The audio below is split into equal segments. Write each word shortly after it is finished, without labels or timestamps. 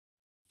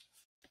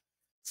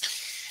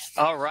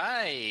All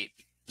right.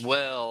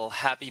 Well,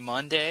 happy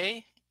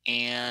Monday.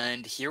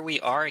 And here we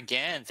are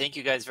again. Thank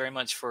you guys very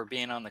much for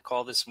being on the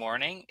call this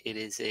morning. It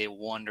is a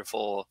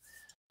wonderful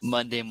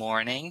Monday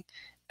morning,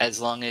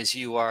 as long as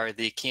you are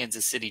the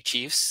Kansas City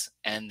Chiefs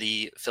and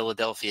the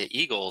Philadelphia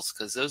Eagles,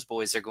 because those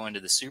boys are going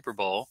to the Super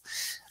Bowl.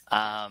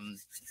 Um,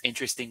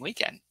 Interesting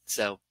weekend.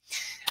 So,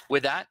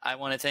 with that, I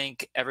want to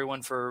thank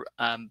everyone for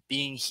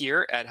being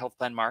here at Health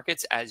Plan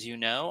Markets. As you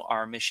know,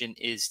 our mission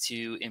is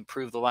to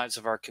improve the lives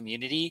of our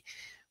community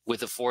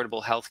with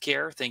affordable health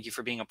care. Thank you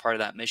for being a part of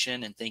that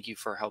mission, and thank you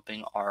for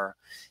helping our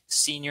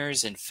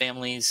seniors and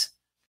families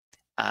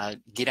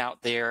get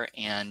out there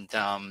and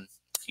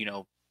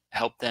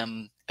help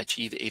them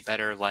achieve a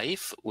better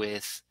life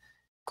with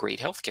great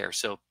health care.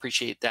 So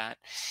appreciate that.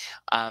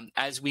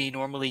 As we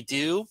normally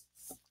do,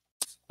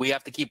 we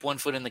have to keep one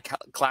foot in the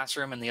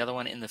classroom and the other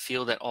one in the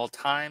field at all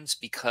times,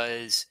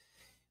 because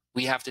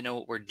we have to know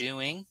what we're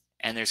doing,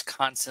 and there's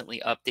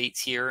constantly updates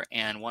here,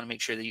 and want to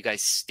make sure that you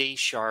guys stay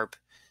sharp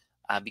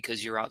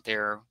because you're out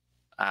there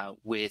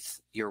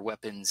with your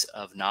weapons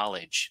of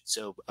knowledge.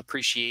 So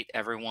appreciate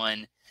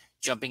everyone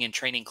jumping in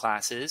training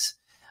classes.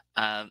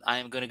 I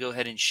am going to go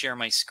ahead and share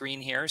my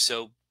screen here,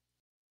 so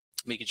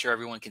making sure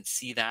everyone can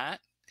see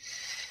that.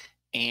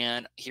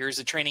 And here's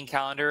the training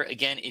calendar.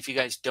 Again, if you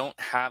guys don't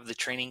have the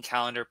training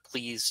calendar,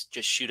 please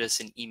just shoot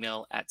us an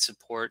email at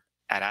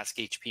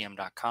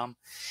support@askhpm.com,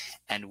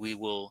 and we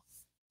will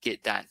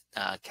get that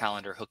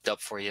calendar hooked up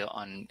for you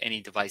on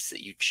any device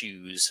that you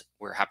choose.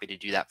 We're happy to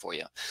do that for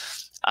you.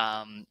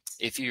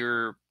 If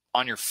you're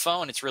on your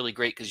phone, it's really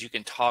great because you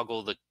can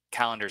toggle the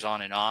calendars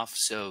on and off.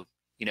 So,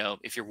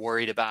 if you're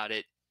worried about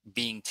it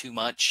being too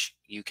much,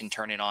 you can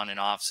turn it on and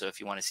off. So if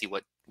you want to see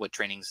what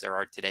trainings there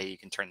are today, you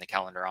can turn the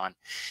calendar on.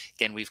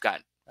 Again, we've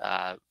got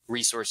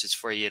resources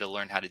for you to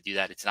learn how to do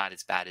that. It's not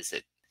as bad as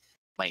it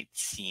might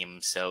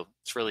seem. So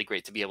it's really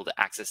great to be able to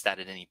access that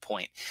at any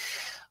point.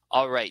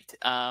 All right.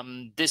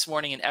 This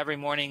morning and every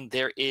morning,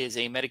 there is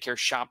a Medicare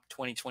Shop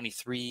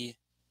 2023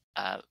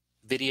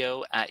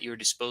 video at your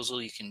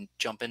disposal. You can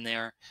jump in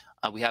there.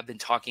 We have been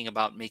talking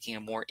about making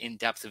a more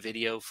in-depth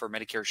video for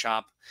Medicare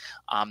Shop.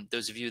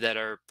 Those of you that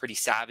are pretty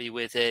savvy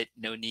with it,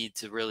 no need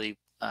to really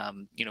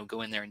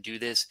go in there and do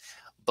this.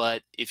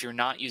 But if you're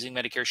not using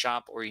Medicare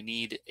Shop or you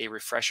need a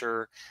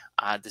refresher,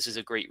 this is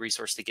a great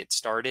resource to get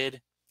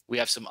started. We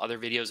have some other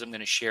videos I'm going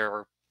to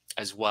share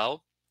as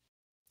well,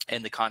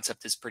 and the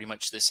concept is pretty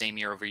much the same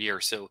year over year.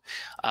 So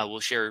we'll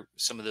share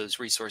some of those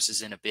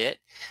resources in a bit.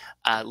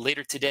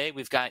 Later today,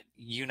 we've got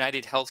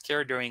United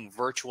Healthcare during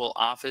virtual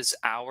office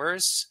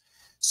hours.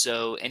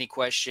 So any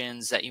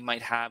questions that you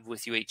might have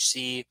with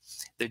UHC,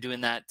 they're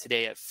doing that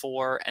today at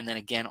 4, and then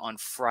again on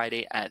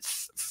Friday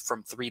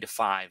from 3 to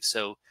 5.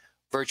 So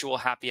virtual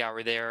happy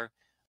hour there,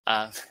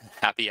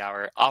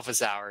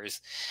 office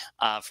hours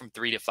from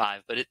 3 to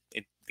 5. But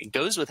it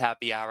goes with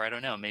happy hour. I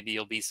don't know. Maybe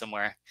you'll be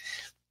somewhere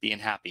being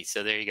happy.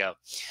 So there you go.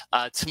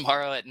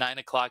 Tomorrow at 9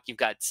 o'clock, you've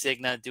got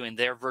Cigna doing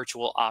their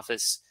virtual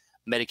office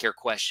Medicare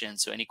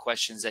questions. So any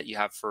questions that you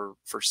have for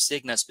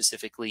Cigna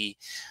specifically,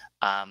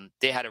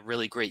 they had a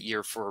really great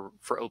year for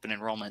open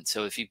enrollment.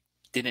 So if you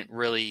didn't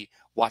really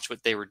watch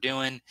what they were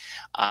doing,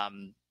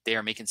 they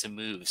are making some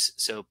moves.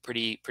 So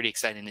pretty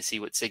exciting to see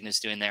what Cigna's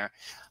doing there.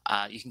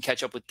 You can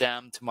catch up with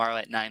them tomorrow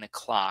at 9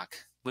 o'clock.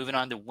 Moving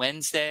on to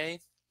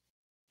Wednesday,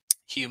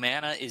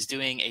 Humana is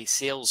doing a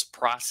sales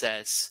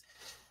process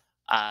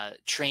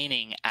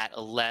training at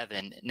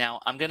 11. Now,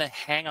 I'm going to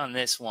hang on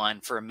this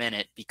one for a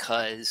minute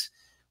because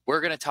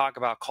we're going to talk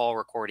about call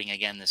recording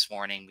again this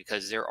morning,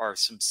 because there are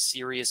some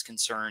serious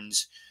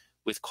concerns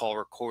with call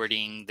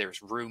recording.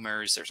 There's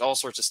rumors. There's all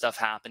sorts of stuff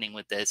happening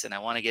with this, and I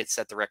want to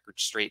set the record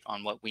straight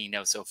on what we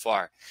know so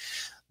far.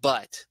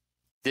 But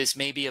this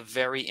may be a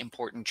very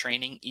important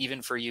training,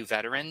 even for you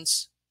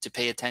veterans, to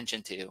pay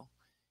attention to,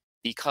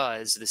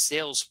 because the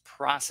sales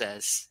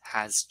process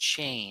has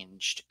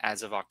changed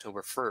as of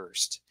October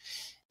 1st.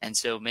 And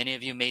so many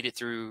of you made it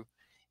through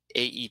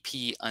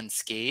AEP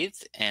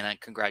unscathed, and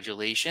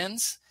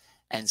congratulations.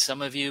 And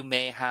some of you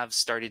may have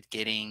started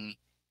getting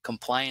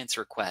compliance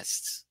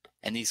requests,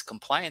 and these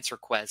compliance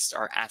requests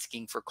are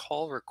asking for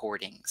call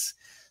recordings.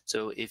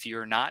 So if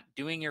you're not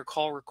doing your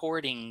call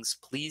recordings,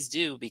 please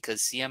do,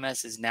 because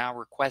CMS is now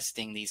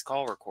requesting these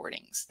call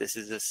recordings. This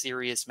is a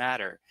serious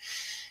matter.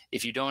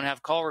 If you don't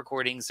have call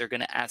recordings, they're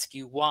going to ask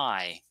you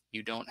why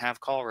you don't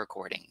have call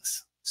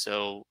recordings.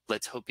 So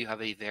let's hope you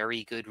have a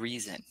very good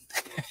reason.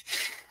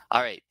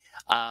 All right.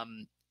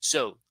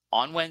 So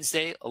on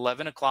Wednesday,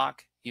 11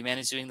 o'clock,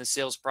 Humana is doing the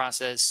sales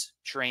process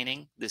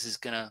training. This is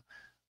going to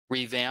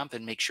revamp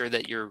and make sure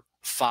that you're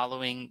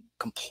following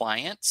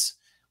compliance,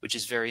 which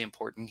is very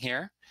important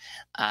here,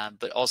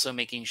 but also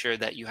making sure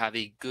that you have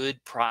a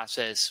good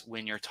process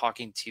when you're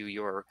talking to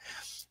your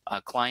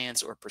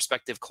clients or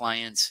prospective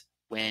clients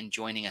when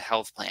joining a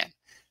health plan.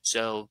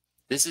 So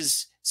This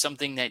is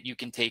something that you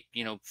can take,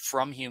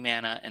 from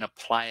Humana and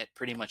apply it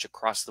pretty much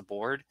across the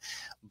board.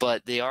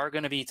 But they are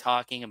going to be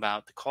talking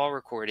about the call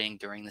recording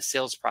during the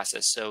sales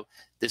process. So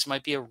this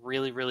might be a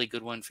really, really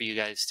good one for you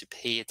guys to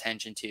pay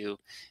attention to.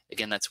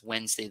 Again, that's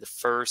Wednesday the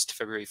 1st,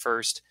 February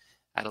 1st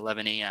at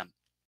 11 a.m.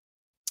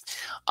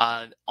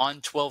 At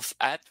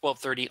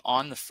 12:30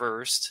 on the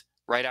 1st,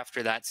 right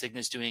after that,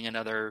 Cigna's doing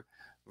another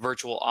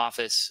virtual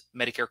office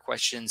Medicare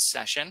questions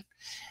session.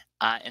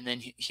 And then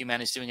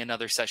Humana is doing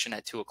another session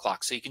at 2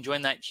 o'clock. So you can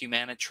join that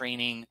Humana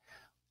training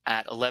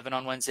at 11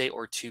 on Wednesday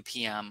or 2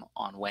 p.m.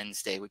 on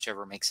Wednesday,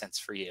 whichever makes sense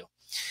for you.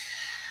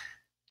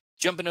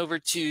 Jumping over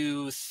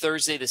to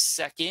Thursday the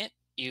 2nd,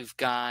 you've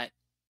got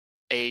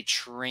a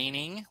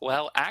training.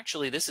 Well,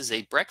 actually, this is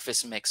a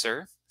breakfast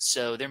mixer,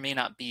 so there may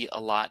not be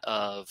a lot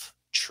of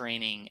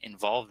training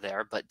involved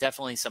there, but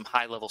definitely some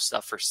high-level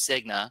stuff for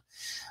Cigna.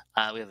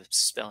 We have a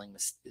spelling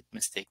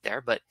mistake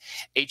there, but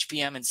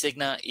HPM and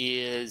Cigna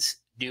is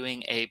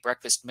doing a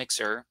breakfast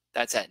mixer.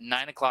 That's at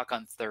 9 o'clock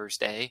on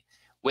Thursday.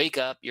 Wake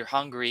up, you're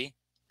hungry,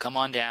 come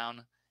on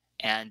down.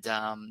 And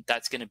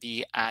that's going to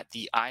be at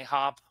the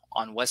IHOP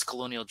on West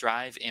Colonial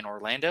Drive in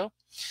Orlando.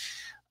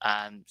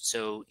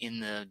 So in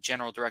the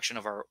general direction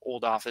of our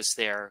old office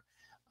there,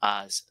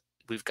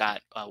 we've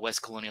got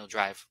West Colonial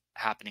Drive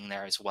happening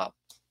there as well.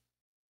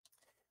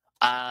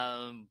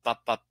 And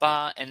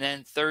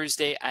then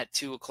Thursday at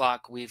 2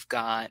 o'clock, we've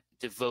got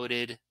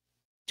Devoted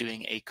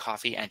doing a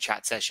coffee and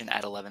chat session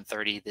at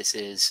 11:30. This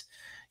is,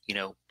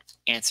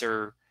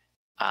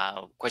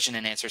 question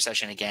and answer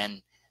session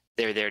again.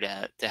 They're there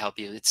to help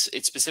you.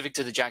 It's specific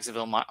to the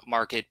Jacksonville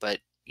market, but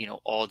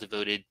all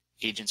Devoted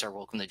agents are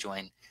welcome to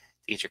join to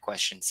get your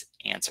questions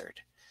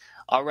answered.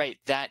 All right,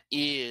 that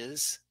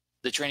is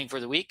the training for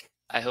the week.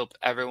 I hope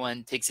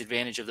everyone takes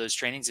advantage of those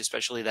trainings,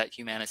 especially that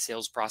Humana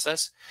sales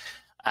process,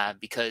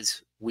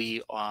 because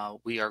we are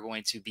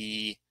going to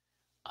be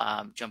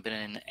jumping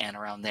in and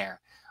around there.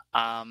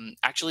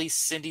 Actually,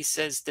 Cindy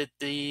says that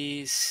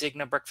the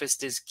Cigna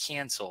breakfast is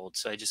canceled.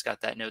 So I just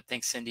got that note.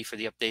 Thanks, Cindy, for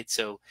the update.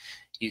 So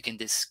you can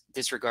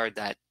disregard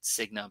that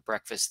Cigna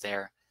breakfast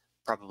there.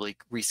 Probably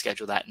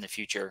reschedule that in the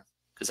future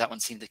because that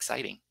one seemed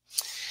exciting.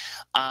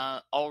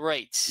 All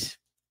right.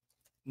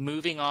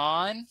 Moving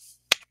on.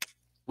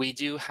 We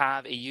do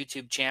have a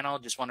YouTube channel.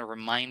 Just want to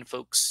remind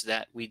folks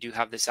that we do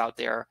have this out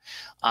there.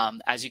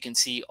 As you can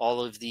see,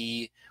 all of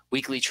the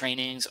weekly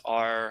trainings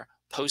are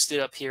posted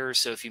up here.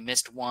 So if you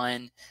missed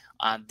one,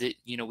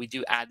 we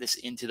do add this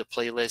into the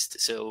playlist.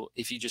 So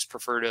if you just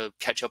prefer to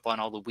catch up on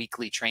all the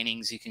weekly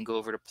trainings, you can go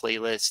over to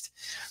playlist,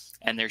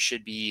 and there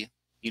should be,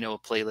 a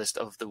playlist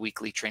of the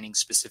weekly training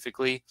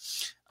specifically.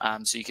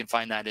 So you can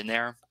find that in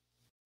there.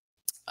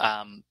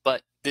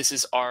 But this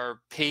is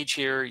our page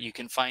here. You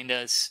can find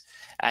us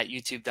at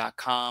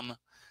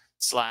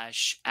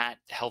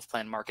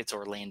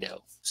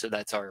youtube.com/@healthplanmarketsorlando. So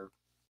that's our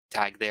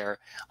tag there.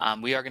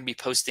 We are going to be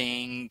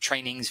posting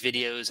trainings,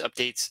 videos,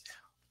 updates,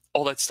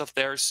 all that stuff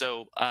there.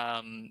 So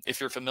if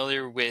you're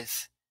familiar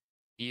with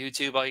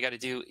YouTube, all you got to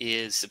do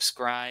is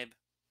subscribe,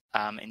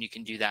 and you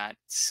can do that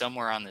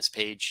somewhere on this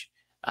page.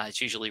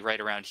 It's usually right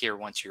around here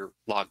once you're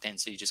logged in.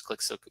 So you just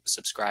click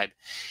subscribe,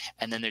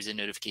 and then there's a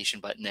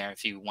notification button there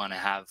if you want to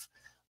have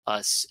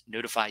us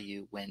notify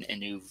you when a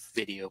new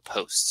video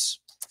posts.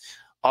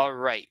 All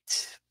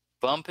right,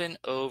 bumping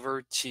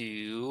over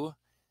to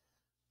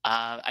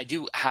I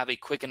do have a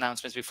quick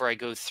announcement before I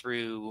go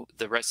through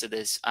the rest of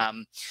this.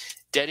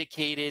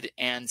 Dedicated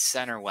and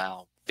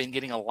CenterWell. Been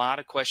getting a lot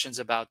of questions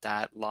about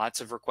that.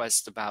 Lots of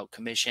requests about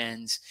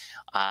commissions.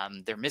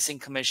 They're missing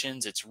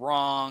commissions. It's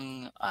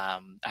wrong. I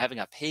haven't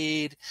got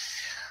paid.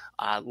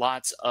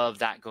 Lots of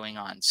that going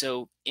on.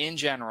 So in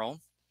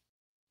general,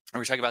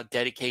 we're talking about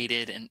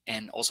Dedicated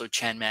and also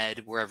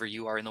ChenMed, wherever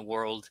you are in the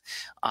world.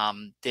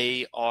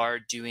 They are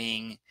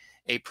doing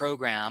a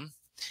program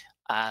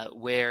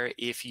where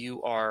if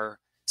you are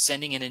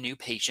sending in a new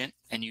patient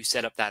and you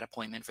set up that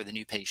appointment for the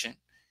new patient,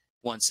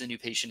 once the new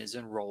patient is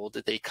enrolled,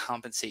 that they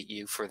compensate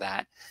you for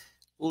that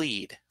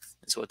lead.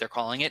 So what they're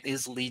calling it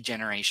is lead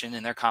generation,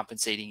 and they're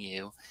compensating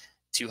you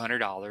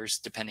 $200,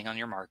 depending on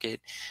your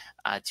market,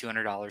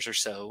 $200 or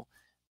so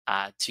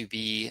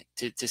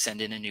to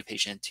send in a new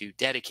patient to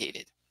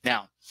Dedicated.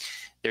 Now,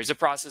 there's a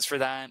process for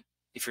that.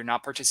 If you're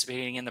not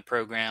participating in the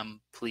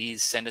program,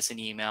 please send us an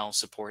email,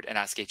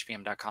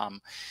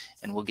 support@askhpm.com,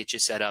 and we'll get you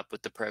set up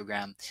with the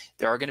program.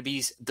 There are going to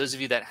be, those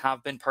of you that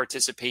have been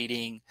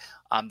participating,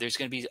 there's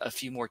going to be a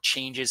few more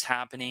changes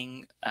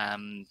happening.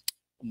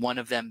 One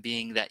of them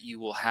being that you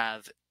will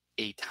have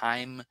a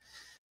time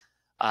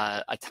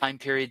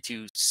period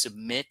to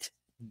submit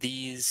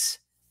these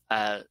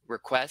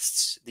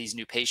requests, these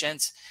new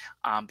patients,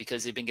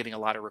 because they've been getting a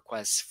lot of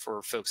requests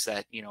for folks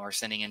that, are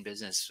sending in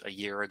business a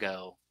year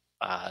ago.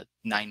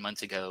 9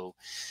 months ago.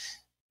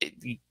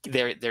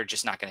 They're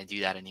just not going to do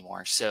that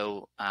anymore.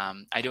 So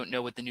I don't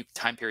know what the new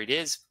time period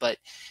is, but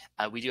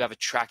we do have a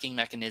tracking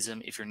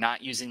mechanism. If you're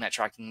not using that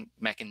tracking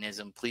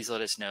mechanism, please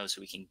let us know so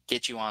we can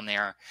get you on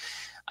there.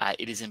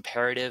 It is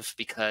imperative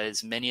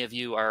because many of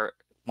you are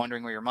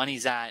wondering where your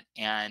money's at,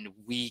 and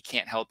we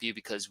can't help you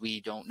because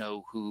we don't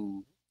know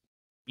who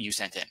you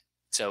sent in.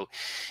 So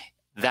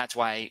that's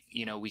why,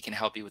 we can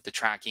help you with the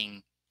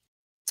tracking.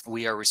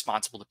 We are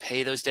responsible to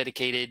pay those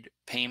dedicated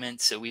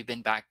payments. So we've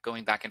been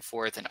going back and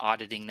forth and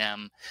auditing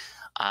them.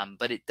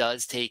 But it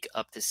does take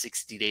up to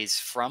 60 days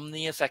from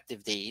the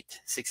effective date,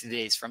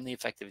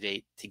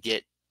 to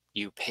get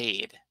you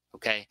paid.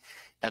 Okay.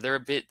 Now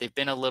they've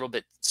been a little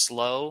bit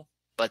slow,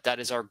 but that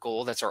is our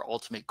goal. That's our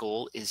ultimate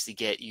goal, is to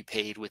get you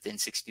paid within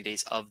 60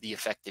 days of the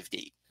effective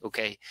date.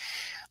 Okay.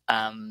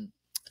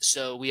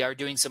 So we are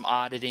doing some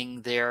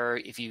auditing there.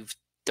 If you've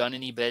done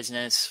any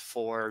business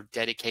for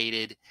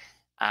dedicated,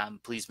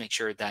 please make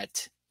sure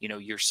that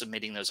you're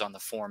submitting those on the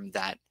form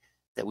that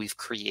we've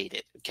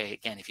created. Okay.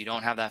 Again, if you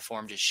don't have that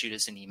form, just shoot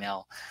us an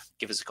email,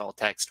 give us a call,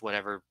 text,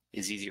 whatever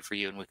is easier for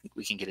you, and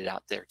we can get it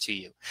out there to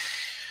you.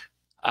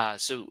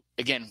 So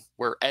again,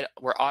 we're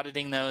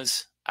auditing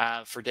those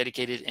for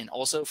dedicated and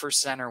also for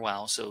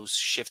CenterWell. So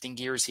shifting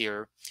gears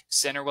here,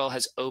 CenterWell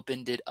has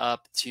opened it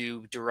up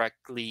to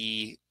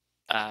directly,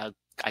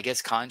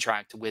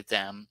 contract with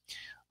them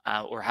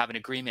or have an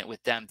agreement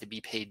with them to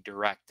be paid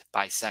direct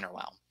by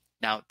CenterWell.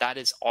 Now, that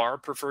is our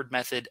preferred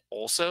method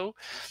also,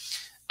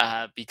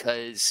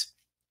 because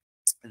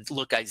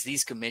look, guys,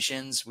 these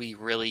commissions, we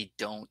really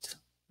don't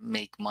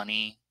make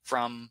money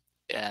from.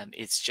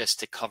 It's just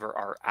to cover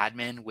our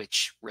admin,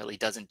 which really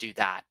doesn't do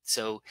that.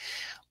 So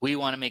we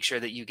want to make sure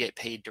that you get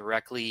paid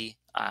directly.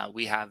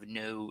 We have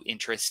no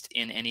interest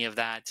in any of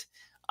that.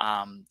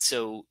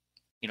 So,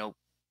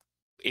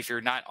 if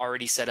you're not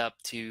already set up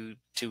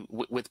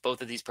with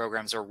both of these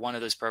programs or one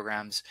of those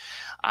programs,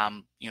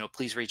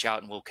 please reach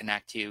out and we'll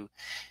connect you.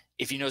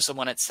 If you know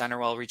someone at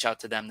CenterWell, reach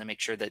out to them to make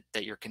sure that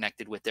you're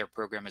connected with their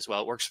program as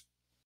well. It works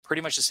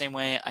pretty much the same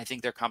way. I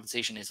think their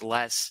compensation is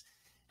less,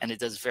 and it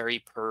does vary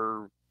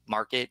per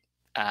market.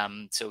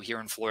 So here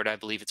in Florida, I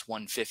believe it's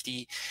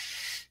 $150.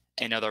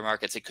 In other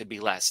markets, it could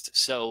be less.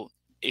 So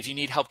if you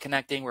need help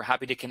connecting, we're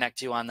happy to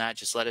connect you on that.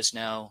 Just let us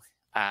know.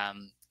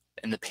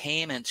 And the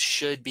payments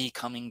should be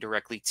coming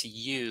directly to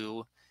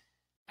you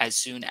as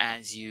soon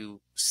as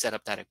you set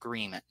up that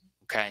agreement.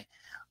 Okay.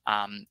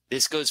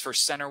 This goes for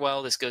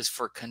CenterWell. This goes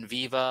for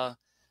Conviva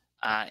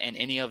and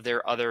any of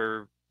their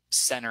other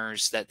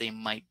centers that they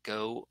might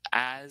go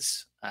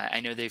as. I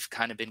know they've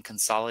kind of been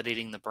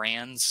consolidating the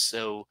brands.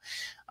 So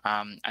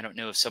I don't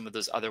know if some of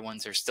those other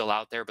ones are still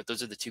out there, but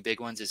those are the two big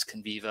ones, is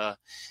Conviva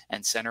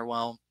and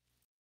CenterWell.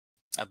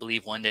 I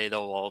believe one day they'll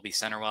all be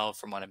CenterWell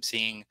from what I'm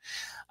seeing.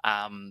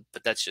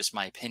 But that's just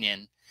my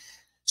opinion.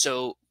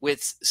 So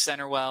with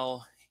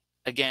CenterWell,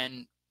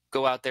 again,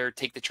 go out there,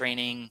 take the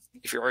training.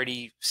 If you're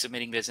already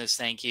submitting business,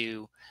 thank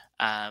you.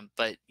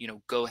 But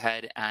go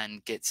ahead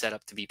and get set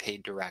up to be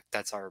paid direct.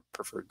 That's our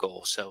preferred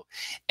goal. So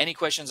any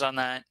questions on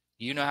that,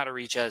 you know how to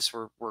reach us.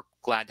 We're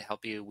glad to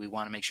help you. We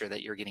want to make sure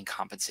that you're getting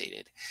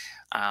compensated.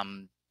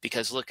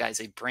 Because look, guys,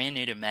 a brand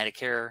new to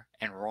Medicare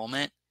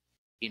enrollment,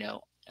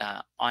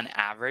 on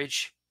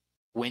average,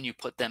 when you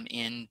put them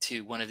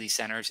into one of these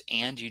centers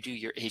and you do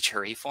your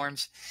HRA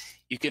forms,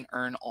 you can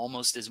earn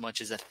almost as much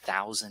as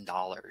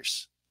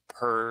 $1,000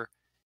 per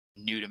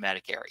new to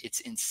Medicare. It's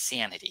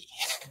insanity.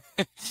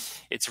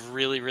 It's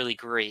really, really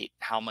great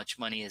how much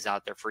money is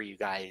out there for you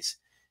guys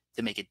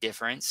to make a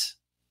difference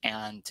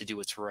and to do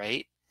what's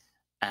right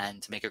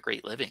and to make a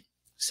great living.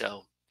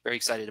 So very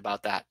excited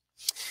about that.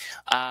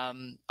 All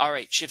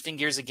right, shifting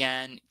gears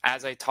again.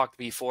 As I talked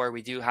before,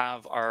 we do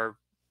have our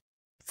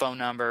phone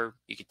number.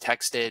 You can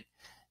text it.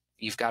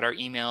 You've got our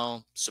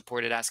email,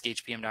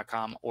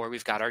 support@askhpm.com, or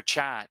we've got our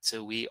chat.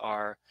 So we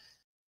are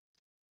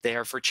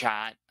there for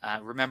chat.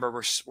 Remember,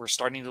 we're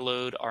starting to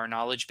load our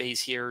knowledge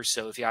base here.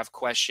 So if you have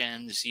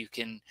questions,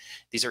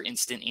 these are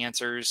instant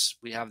answers.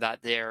 We have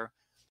that there.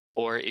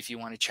 Or if you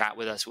want to chat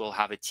with us, we'll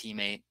have a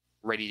teammate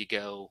ready to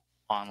go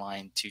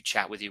online to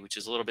chat with you, which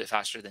is a little bit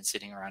faster than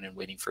sitting around and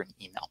waiting for an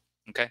email.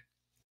 Okay.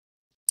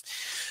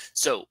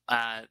 So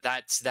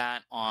that's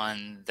that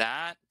on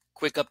that.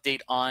 Quick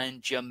update on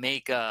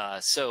Jamaica.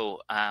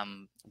 So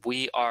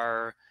we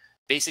are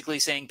basically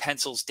saying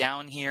pencils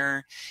down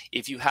here.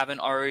 If you haven't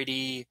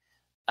already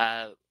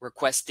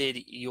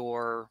requested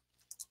your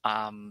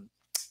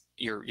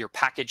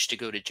package to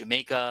go to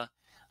Jamaica,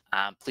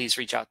 please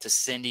reach out to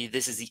Cindy.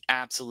 This is the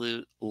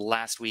absolute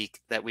last week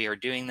that we are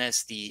doing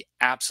this. The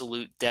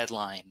absolute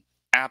deadline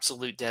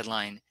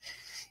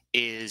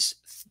is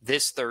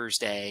this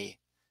Thursday,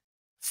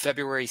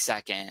 February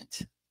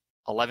 2nd,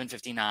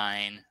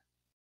 11:59.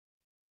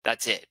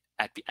 That's it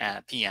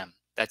at PM.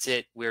 That's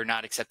it. We're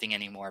not accepting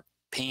any more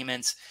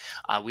payments.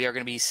 We are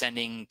going to be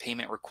sending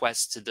payment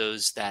requests to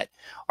those that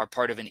are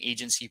part of an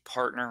agency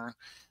partner.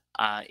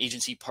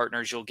 Agency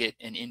partners, you'll get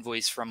an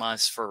invoice from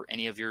us for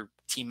any of your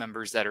team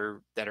members that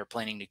are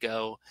planning to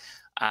go.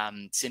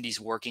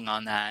 Cindy's working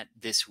on that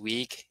this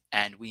week,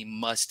 and we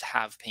must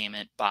have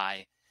payment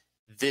by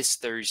this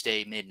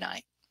Thursday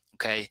midnight.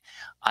 Okay.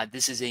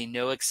 This is a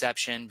no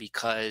exception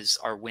because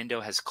our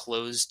window has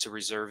closed to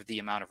reserve the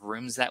amount of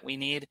rooms that we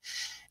need.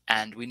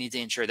 and we need to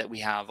ensure that we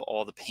have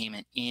all the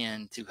payment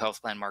in to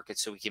Health Plan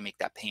Markets so we can make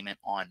that payment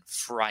on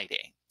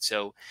Friday.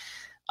 So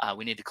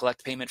we need to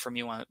collect payment from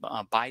you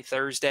by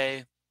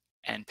Thursday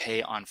and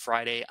pay on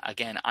Friday.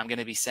 Again, I'm going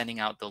to be sending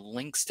out the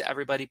links to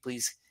everybody.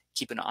 Please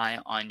keep an eye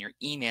on your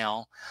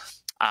email.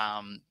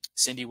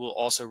 Cindy will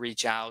also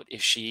reach out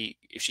if she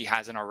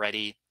hasn't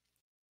already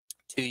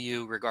to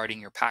you regarding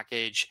your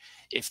package.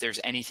 If there's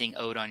anything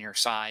owed on your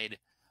side,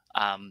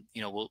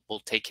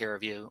 we'll take care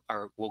of you,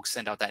 or we'll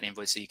send out that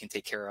invoice so you can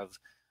take care of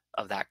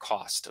that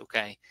cost.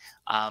 Okay.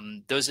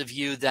 Those of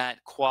you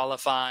that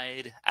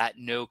qualified at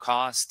no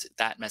cost,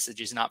 that message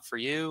is not for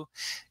you.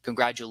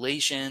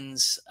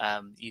 Congratulations.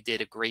 You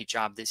did a great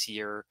job this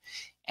year,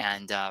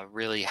 and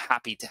really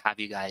happy to have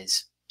you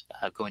guys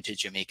going to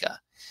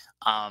Jamaica.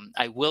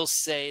 I will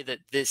say that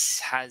this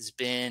has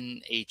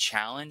been a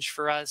challenge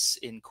for us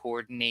in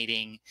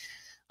coordinating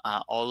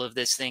all of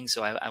this thing.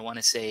 So I want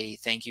to say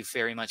thank you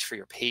very much for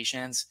your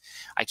patience.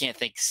 I can't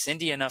thank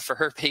Cindy enough for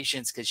her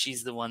patience, because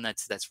she's the one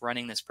that's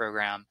running this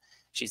program.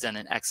 She's done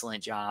an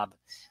excellent job.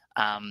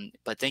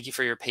 But thank you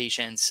for your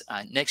patience.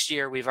 Next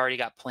year, we've already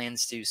got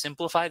plans to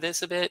simplify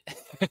this a bit.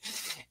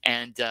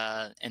 and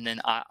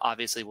then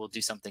obviously we'll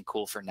do something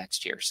cool for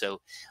next year. So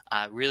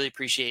really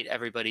appreciate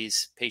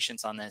everybody's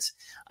patience on this.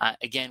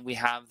 Again, we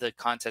have the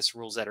contest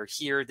rules that are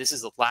here. This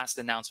is the last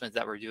announcement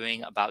that we're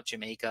doing about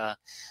Jamaica.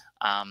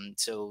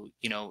 So,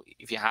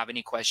 if you have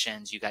any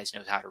questions, you guys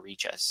know how to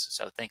reach us.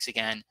 So thanks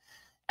again.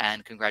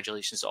 And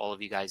congratulations to all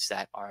of you guys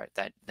that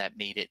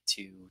made it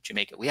to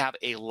Jamaica. We have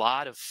a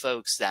lot of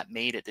folks that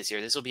made it this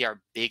year. This will be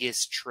our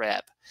biggest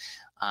trip.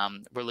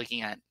 We're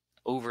looking at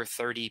over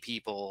 30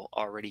 people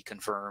already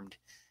confirmed.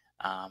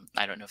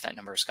 I don't know if that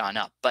number has gone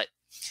up, but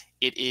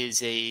it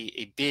is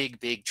a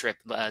big trip,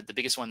 the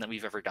biggest one that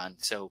we've ever done.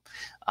 So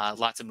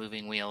lots of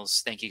moving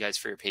wheels. Thank you guys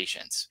for your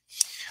patience.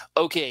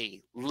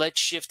 Okay, let's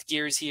shift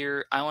gears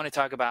here. I want to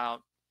talk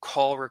about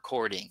call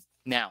recording.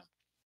 Now,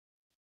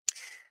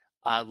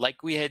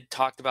 like we had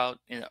talked about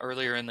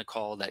earlier in the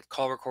call, that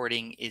call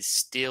recording is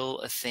still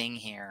a thing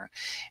here.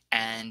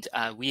 And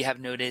we have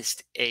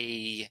noticed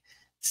a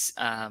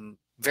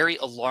very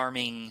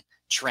alarming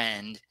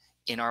trend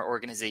in our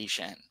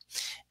organization.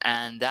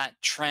 And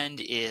that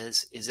trend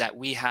is that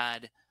we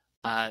had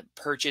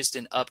purchased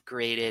and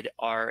upgraded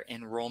our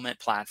enrollment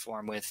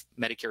platform with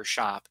Medicare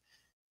Shop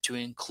to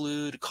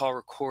include call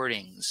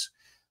recordings,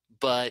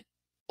 but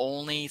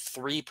only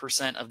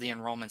 3% of the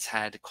enrollments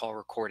had call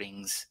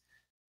recordings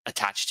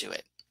attached to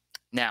it.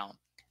 Now,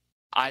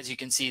 as you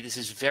can see, this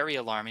is very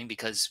alarming,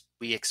 because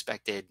we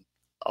expected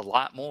a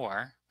lot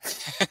more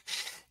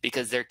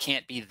because there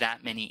can't be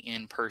that many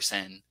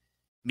in-person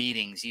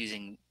meetings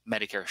using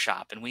Medicare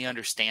Shop. And we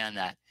understand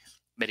that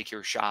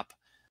Medicare Shop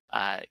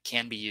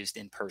can be used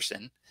in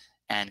person,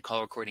 and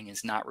call recording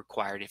is not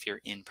required if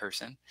you're in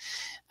person.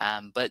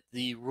 But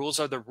the rules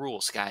are the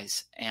rules,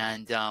 guys.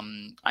 And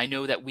I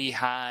know that we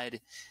had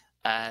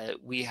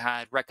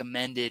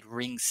recommended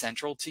Ring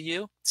Central to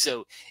you.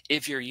 So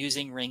if you're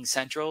using Ring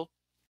Central,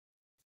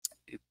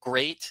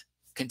 great.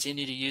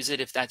 Continue to use it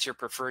if that's your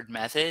preferred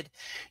method.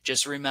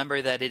 Just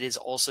remember that it is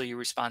also your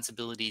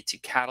responsibility to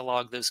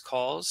catalog those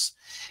calls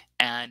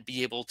and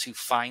be able to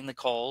find the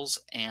calls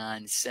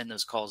and send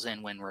those calls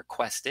in when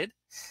requested.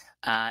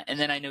 And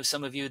then I know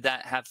some of you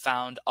that have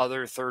found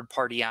other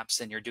third-party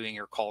apps and you're doing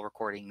your call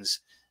recordings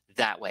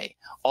that way.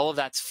 All of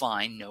that's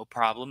fine, no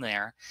problem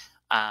there.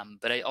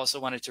 But I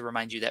also wanted to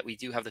remind you that we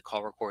do have the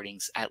call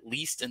recordings at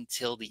least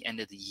until the end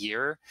of the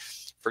year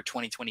for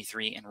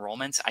 2023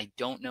 enrollments. I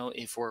don't know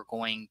if we're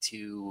going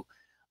to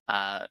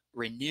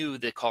renew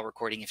the call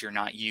recording if you're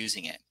not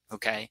using it,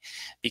 okay?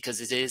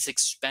 Because it is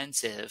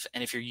expensive,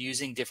 and if you're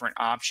using different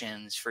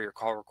options for your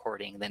call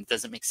recording, then it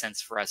doesn't make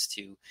sense for us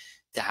to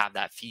have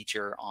that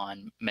feature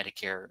on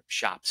Medicare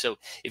Shop. So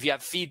if you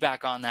have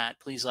feedback on that,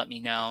 please let me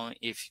know.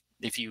 If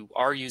you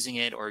are using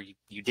it, or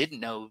you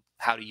didn't know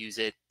how to use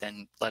it,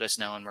 then let us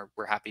know, and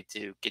we're happy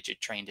to get you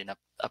trained and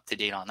up to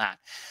date on that.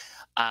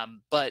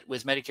 But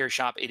with Medicare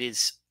Shop, it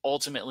is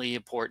ultimately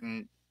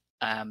important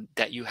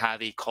that you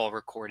have a call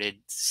recorded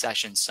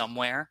session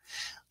somewhere,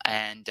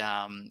 and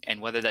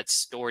whether that's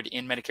stored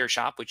in Medicare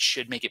Shop, which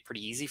should make it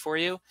pretty easy for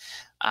you.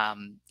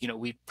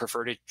 We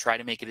prefer to try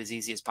to make it as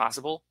easy as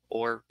possible,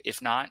 or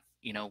if not,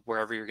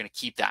 wherever you're going to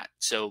keep that.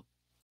 So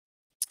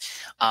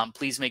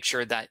please make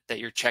sure that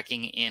you're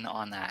checking in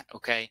on that.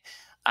 Okay.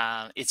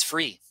 It's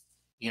free,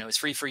 it's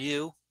free for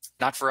you,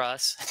 not for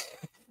us,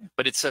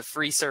 but it's a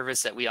free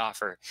service that we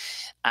offer.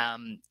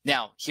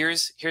 Now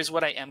here's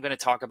what I am going to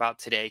talk about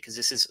today, because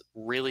this is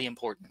really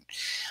important.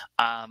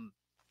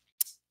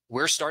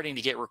 We're starting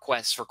to get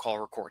requests for call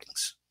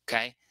recordings.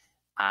 Okay.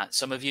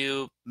 Some of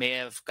you may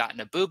have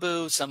gotten a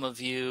boo-boo. Some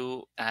of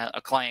you,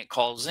 a client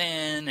calls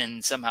in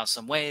and somehow,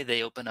 some way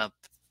they open up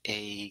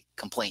a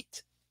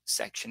complaint.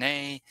 Section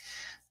A,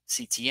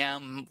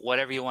 CTM,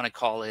 whatever you want to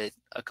call it,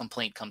 a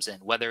complaint comes in,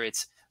 whether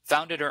it's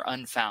founded or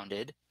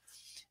unfounded.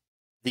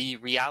 The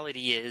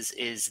reality is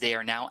they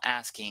are now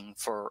asking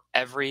for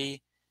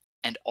every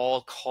and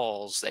all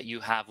calls that you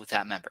have with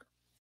that member.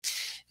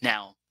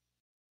 Now,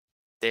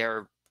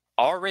 they're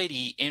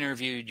already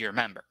interviewed your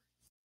member.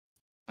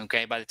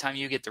 Okay, by the time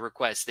you get the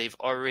request, they've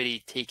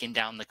already taken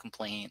down the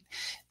complaint.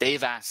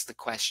 They've asked the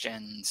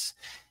questions.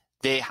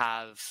 They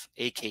have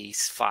a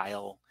case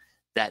file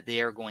that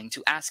they are going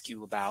to ask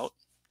you about.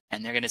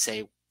 And they're going to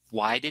say,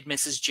 why did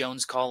Mrs.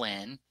 Jones call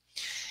in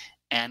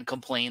and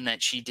complain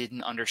that she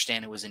didn't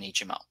understand it was an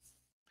HMO?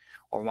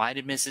 Or why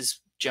did Mrs.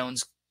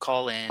 Jones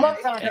call in and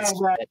say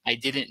that I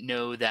didn't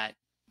know that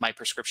my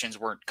prescriptions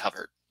weren't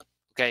covered?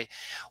 Okay,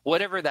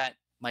 whatever that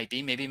might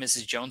be, maybe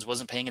Mrs. Jones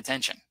wasn't paying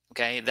attention.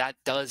 Okay, that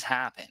does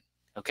happen.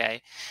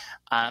 Okay,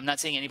 I'm not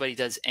saying anybody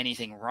does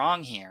anything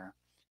wrong here,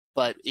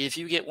 but if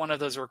you get one of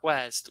those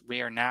requests,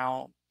 we are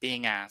now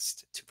being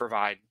asked to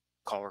provide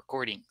call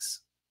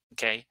recordings.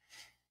 Okay,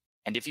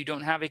 and if you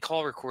don't have a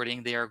call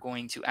recording, they are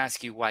going to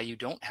ask you why you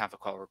don't have a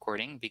call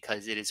recording,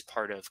 because it is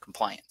part of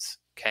compliance.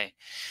 Okay,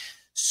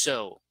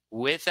 so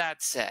with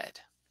that said,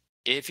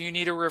 if you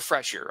need a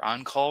refresher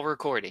on call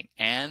recording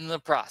and the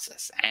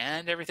process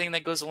and everything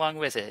that goes along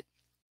with it,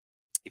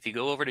 if you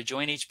go over to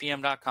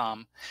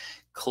joinhpm.com,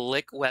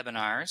 click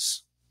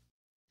webinars,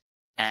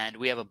 and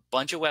we have a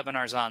bunch of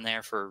webinars on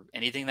there for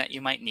anything that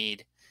you might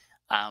need.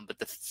 But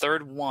the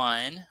third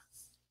one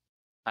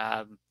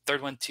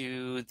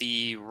to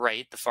the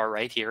right, the far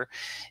right here,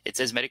 it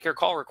says Medicare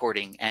call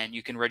recording, and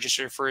you can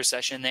register for a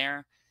session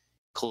there.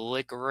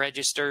 Click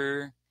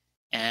register,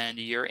 and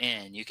you're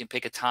in. You can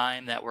pick a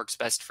time that works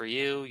best for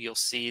you. You'll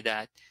see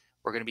that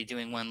we're going to be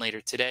doing one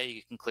later today.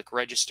 You can click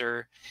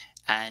register,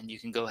 and you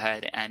can go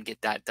ahead and get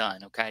that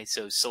done. Okay,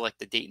 so select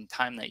the date and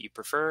time that you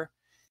prefer.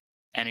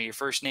 Enter your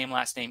first name,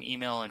 last name,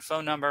 email, and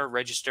phone number.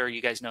 Register.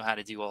 You guys know how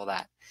to do all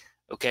that.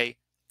 Okay,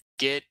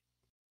 get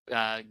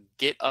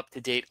up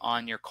to date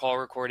on your call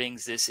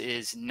recordings. This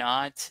is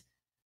not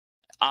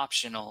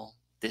optional.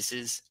 This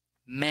is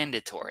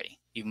mandatory.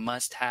 You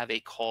must have a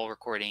call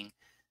recording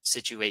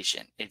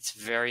situation. It's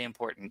very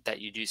important that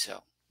you do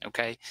so.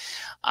 Okay.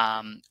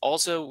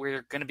 Also,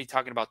 we're going to be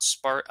talking about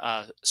Spark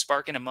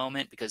in a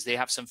moment, because they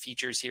have some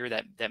features here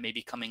that may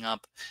be coming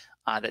up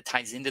that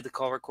ties into the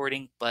call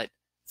recording. But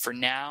for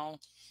now,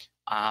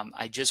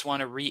 I just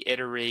want to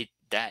reiterate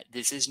that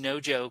this is no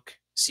joke.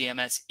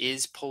 CMS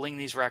is pulling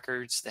these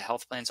records. The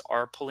health plans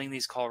are pulling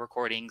these call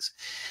recordings,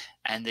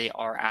 and they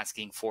are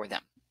asking for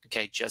them.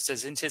 Okay, just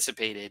as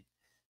anticipated,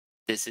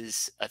 this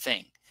is a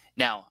thing.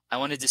 Now, I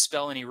want to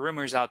dispel any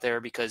rumors out there,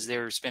 because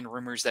there's been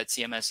rumors that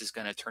CMS is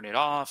going to turn it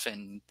off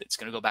and it's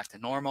going to go back to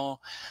normal.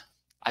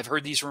 I've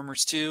heard these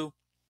rumors too.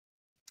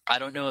 I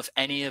don't know if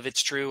any of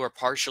it's true or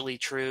partially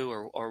true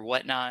or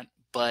whatnot,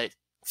 but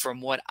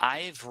from what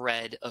I've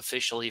read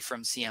officially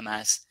from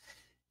CMS,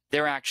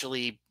 they're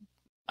actually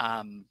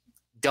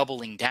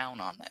doubling down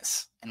on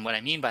this. And what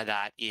I mean by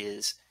that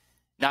is,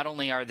 not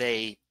only are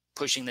they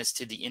pushing this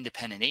to the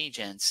independent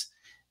agents,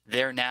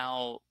 they're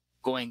now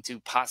going to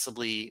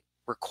possibly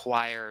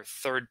require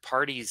third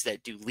parties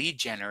that do lead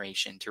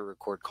generation to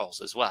record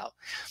calls as well.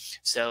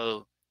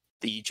 So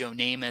the Joe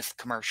Namath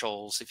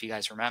commercials, if you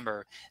guys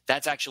remember,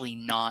 that's actually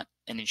not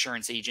an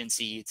insurance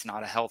agency. It's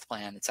not a health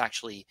plan. It's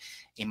actually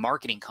a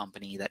marketing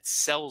company that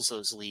sells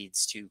those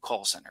leads to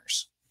call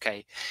centers.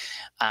 Okay.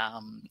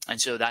 And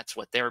so that's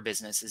what their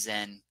business is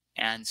in.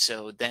 And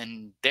so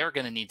then they're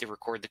going to need to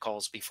record the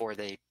calls before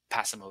they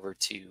pass them over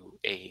to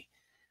a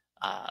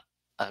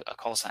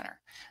call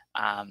center.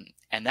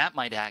 And that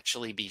might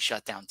actually be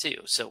shut down too.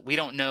 So we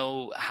don't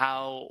know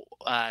how,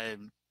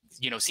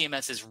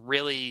 CMS is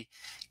really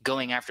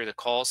going after the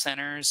call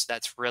centers.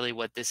 That's really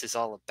what this is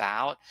all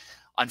about.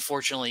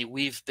 Unfortunately,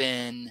 we're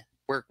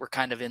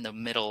kind of in the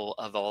middle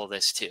of all of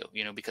this too,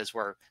 because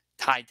we're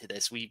tied to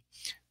this. We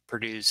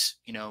produce,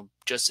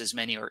 just as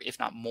many, or if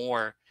not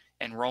more,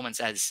 enrollments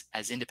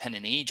as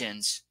independent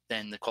agents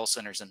than the call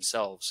centers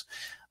themselves.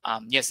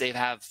 Yes, they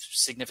have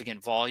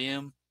significant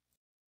volume,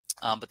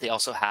 but they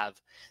also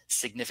have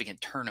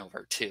significant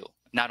turnover too,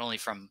 not only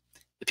from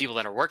the people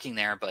that are working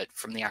there, but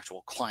from the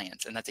actual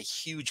clients. And that's a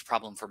huge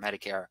problem for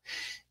Medicare,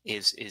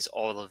 is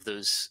all of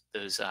those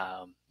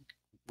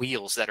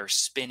wheels that are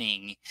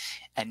spinning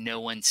and no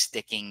one's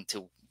sticking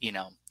to,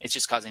 it's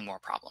just causing more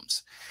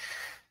problems.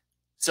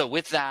 So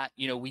with that,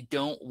 we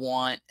don't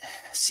want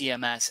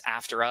CMS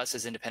after us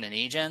as independent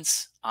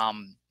agents.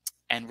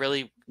 And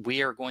really,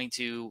 we are going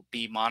to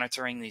be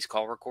monitoring these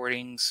call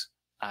recordings.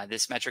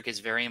 This metric is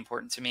very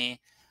important to me.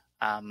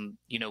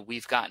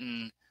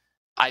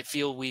 I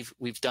feel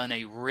we've done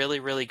a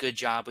really, really good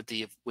job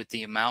with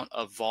the amount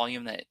of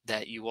volume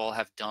that you all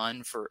have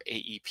done for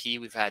AEP.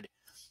 We've had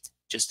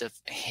just a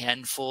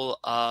handful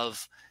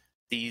of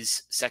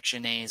these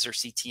Section A's or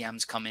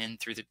CTMs come in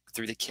through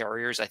the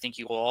carriers. I think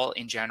you all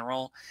in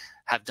general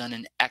have done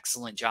an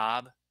excellent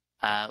job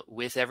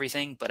with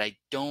everything, but I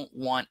don't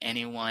want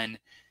anyone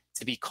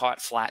to be caught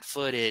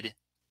flat-footed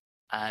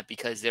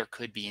because there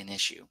could be an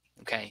issue.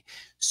 Okay,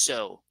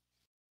 so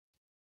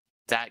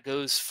that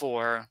goes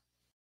for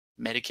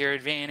Medicare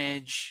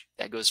Advantage,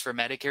 that goes for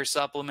Medicare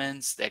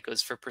supplements, that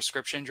goes for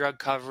prescription drug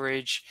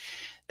coverage,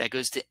 that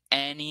goes to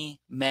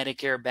any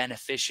Medicare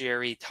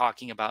beneficiary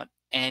talking about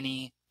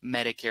any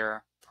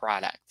Medicare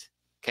product.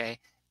 Okay,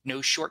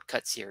 No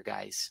shortcuts here,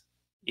 guys.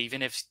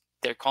 Even if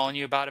they're calling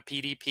you about a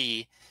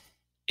PDP,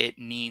 it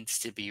needs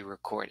to be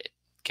recorded.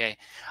 Okay,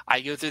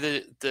 I go through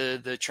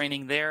the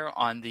training there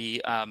on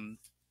the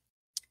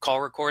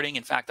call recording.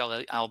 In fact,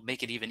 I'll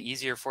make it even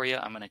easier for you.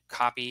 I'm going to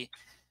copy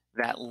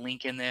that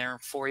link in there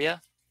for you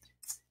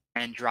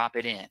and drop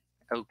it in.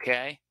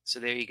 Okay, so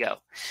there you go.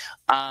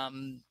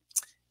 The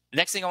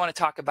next thing I want to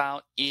talk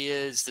about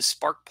is the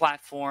Spark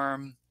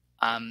platform.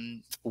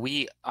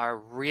 We are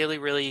really,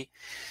 really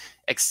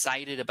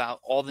excited about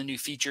all the new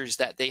features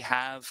that they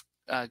have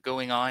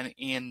going on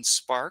in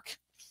Spark.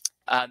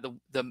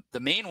 The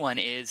main one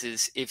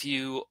is if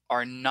you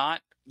are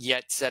not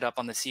yet set up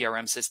on the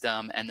CRM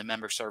system and the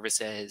member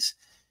services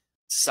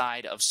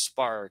side of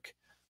Spark,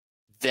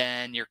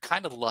 then you're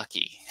kind of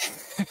lucky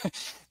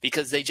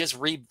because they just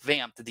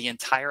revamped the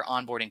entire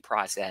onboarding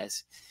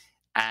process.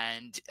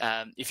 And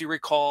if you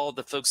recall,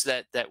 the folks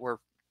that were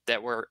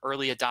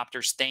early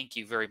adopters, thank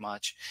you very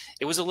much.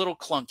 It was a little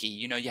clunky.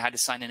 You know, you had to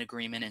sign an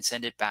agreement and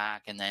send it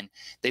back, and then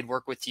they'd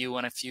work with you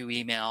on a few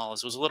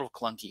emails. It was a little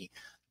clunky.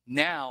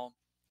 Now,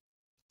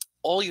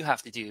 all you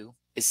have to do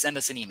is send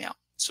us an email,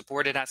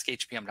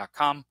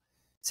 support@askHPM.com.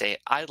 Say,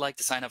 I'd like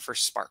to sign up for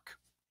Spark.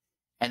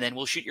 And then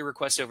we'll shoot your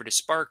request over to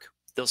Spark.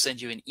 They'll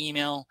send you an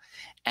email,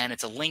 and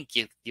it's a link.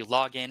 You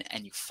log in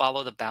and you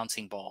follow the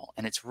bouncing ball,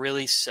 and it's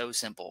really so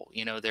simple.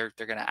 You know, they're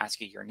going to ask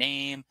you your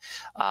name.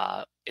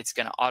 It's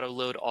going to auto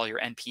load all your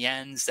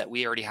NPNs that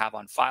we already have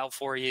on file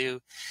for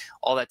you.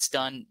 All that's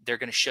done. They're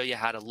going to show you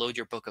how to load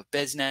your book of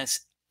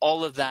business.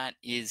 All of that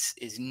is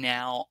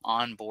now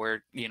on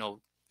board. You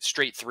know,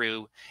 straight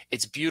through.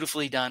 It's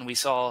beautifully done. We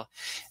saw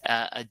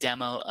a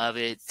demo of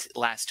it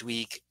last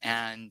week,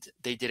 and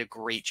they did a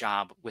great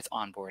job with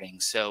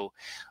onboarding. So,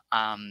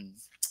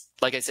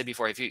 like I said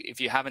before,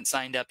 if you haven't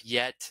signed up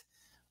yet,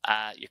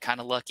 you're kind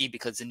of lucky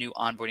because the new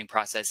onboarding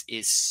process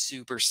is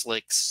super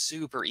slick,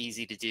 super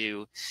easy to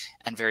do,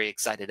 and very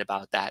excited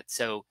about that.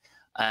 So,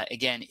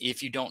 again,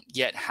 if you don't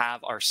yet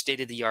have our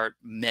state-of-the-art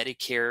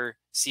Medicare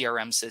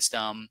CRM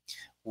system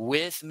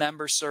with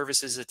member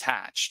services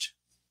attached,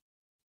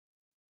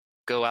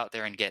 go out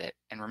there and get it.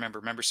 And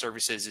remember, member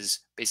services is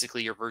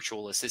basically your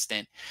virtual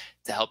assistant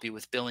to help you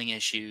with billing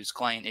issues,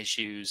 client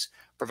issues,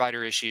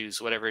 provider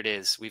issues, whatever it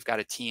is. We've got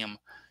a team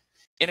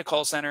in a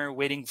call center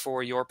waiting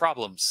for your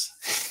problems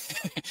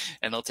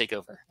and they'll take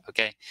over.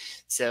 Okay.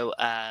 So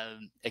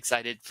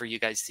excited for you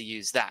guys to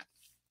use that.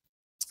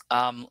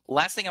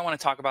 Last thing I want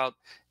to talk about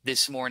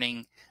this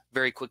morning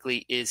very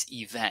quickly is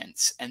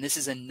events. And this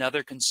is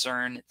another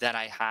concern that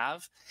I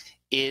have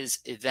is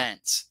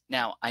events.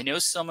 Now, I know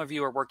some of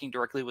you are working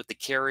directly with the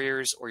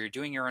carriers or you're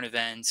doing your own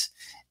events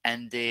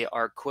and they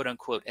are quote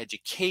unquote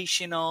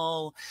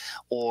educational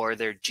or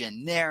they're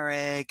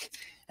generic.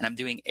 And I'm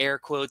doing air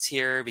quotes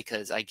here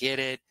because I get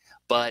it.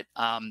 But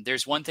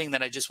there's one thing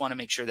that I just want to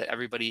make sure that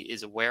everybody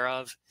is aware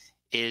of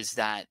is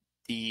that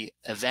the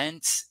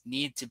events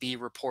need to be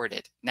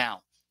reported.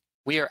 Now,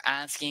 we are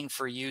asking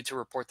for you to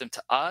report them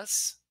to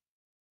us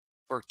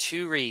for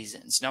two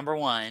reasons. Number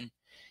one,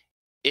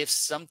 if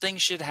something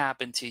should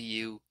happen to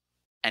you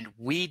and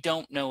we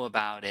don't know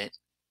about it,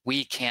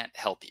 we can't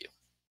help you.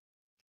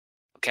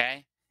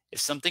 Okay? If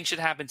something should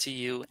happen to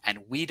you and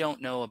we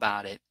don't know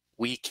about it,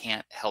 we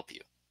can't help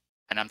you.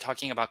 And I'm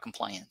talking about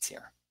compliance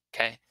here.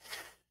 Okay?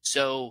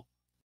 So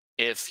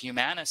if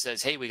Humana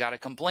says, hey, we got a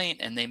complaint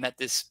and they met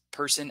this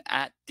person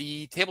at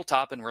the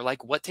tabletop and we're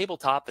like, what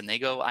tabletop? And they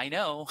go, I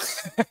know,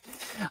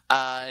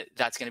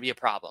 that's going to be a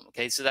problem.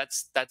 Okay? So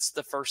that's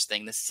the first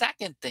thing. The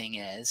second thing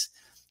is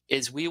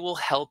we will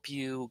help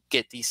you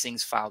get these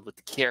things filed with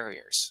the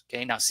carriers.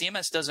 Okay, now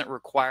CMS doesn't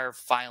require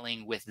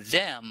filing with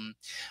them,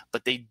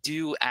 but they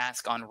do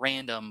ask on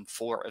random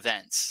for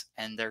events,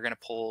 and they're going to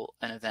pull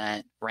an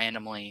event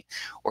randomly.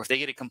 Or if they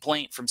get a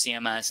complaint from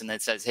CMS and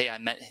that says, hey, I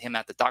met him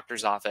at the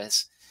doctor's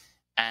office,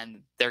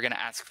 and they're going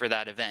to ask for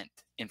that event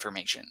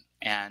information.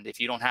 And if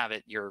you don't have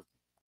it, you're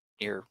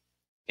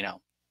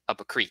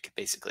up a creek,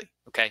 basically.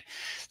 Okay,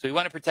 so we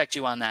want to protect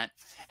you on that.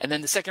 And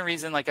then the second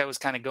reason, like I was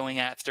kind of going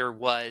after,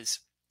 was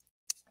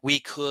we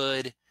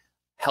could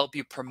help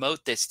you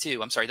promote this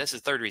too. I'm sorry, that's the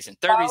third reason.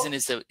 Third reason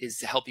is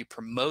to help you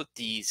promote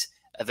these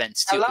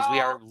events too, because we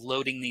are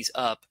loading these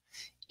up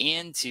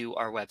into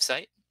our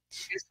website,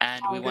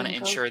 and we want to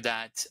ensure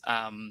that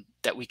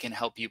that we can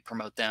help you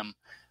promote them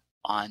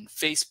on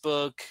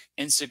Facebook,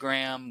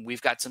 Instagram.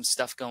 We've got some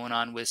stuff going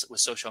on with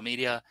social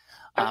media,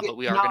 but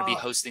we are going to be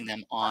hosting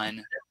them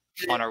on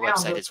our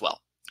website as well.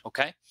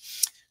 Okay,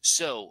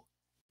 so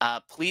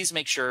please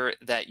make sure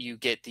that you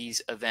get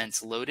these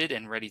events loaded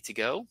and ready to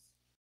go.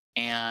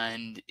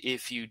 And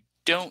if you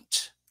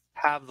don't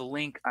have the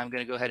link, I'm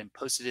going to go ahead and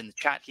post it in the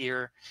chat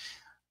here.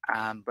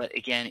 But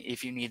again,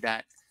 if you need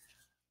that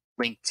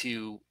link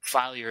to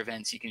file your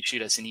events, you can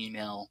shoot us an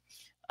email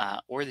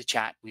or the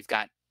chat. We've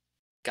got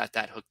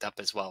that hooked up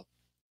as well.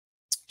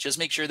 Just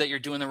make sure that you're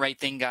doing the right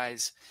thing,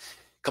 guys.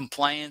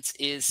 Compliance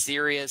is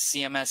serious.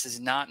 CMS is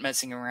not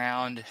messing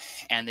around,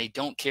 and they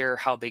don't care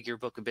how big your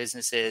book of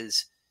business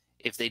is.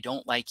 If they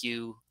don't like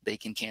you, they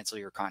can cancel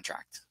your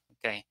contract.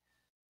 Okay,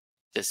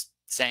 just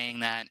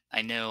saying that.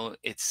 I know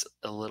it's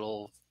a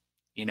little,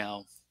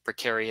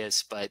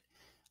 precarious, but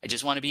I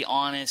just want to be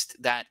honest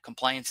that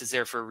compliance is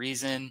there for a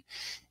reason.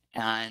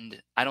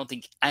 And I don't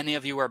think any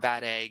of you are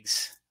bad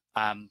eggs,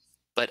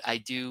 but I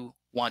do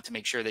want to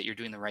make sure that you're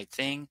doing the right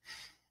thing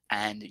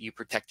and you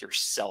protect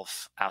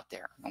yourself out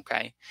there.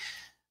 Okay.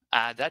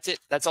 That's it.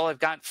 That's all I've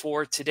got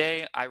for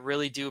today. I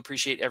really do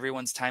appreciate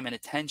everyone's time and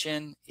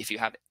attention. If you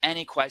have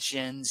any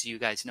questions, you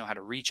guys know how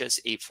to reach us,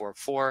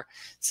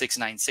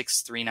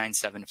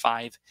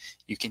 844-696-3975.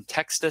 You can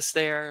text us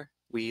there.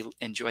 We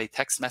enjoy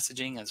text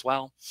messaging as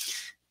well.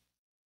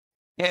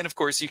 And of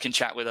course, you can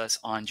chat with us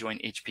on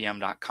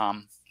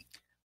joinhpm.com.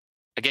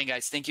 Again,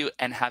 guys, thank you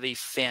and have a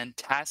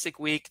fantastic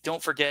week.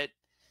 Don't forget,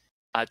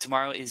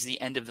 tomorrow is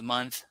the end of the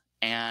month,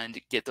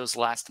 and get those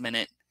last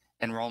minute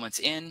enrollments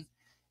in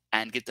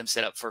and get them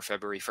set up for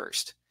February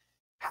 1st.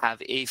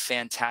 Have a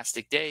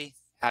fantastic day.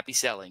 Happy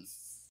selling.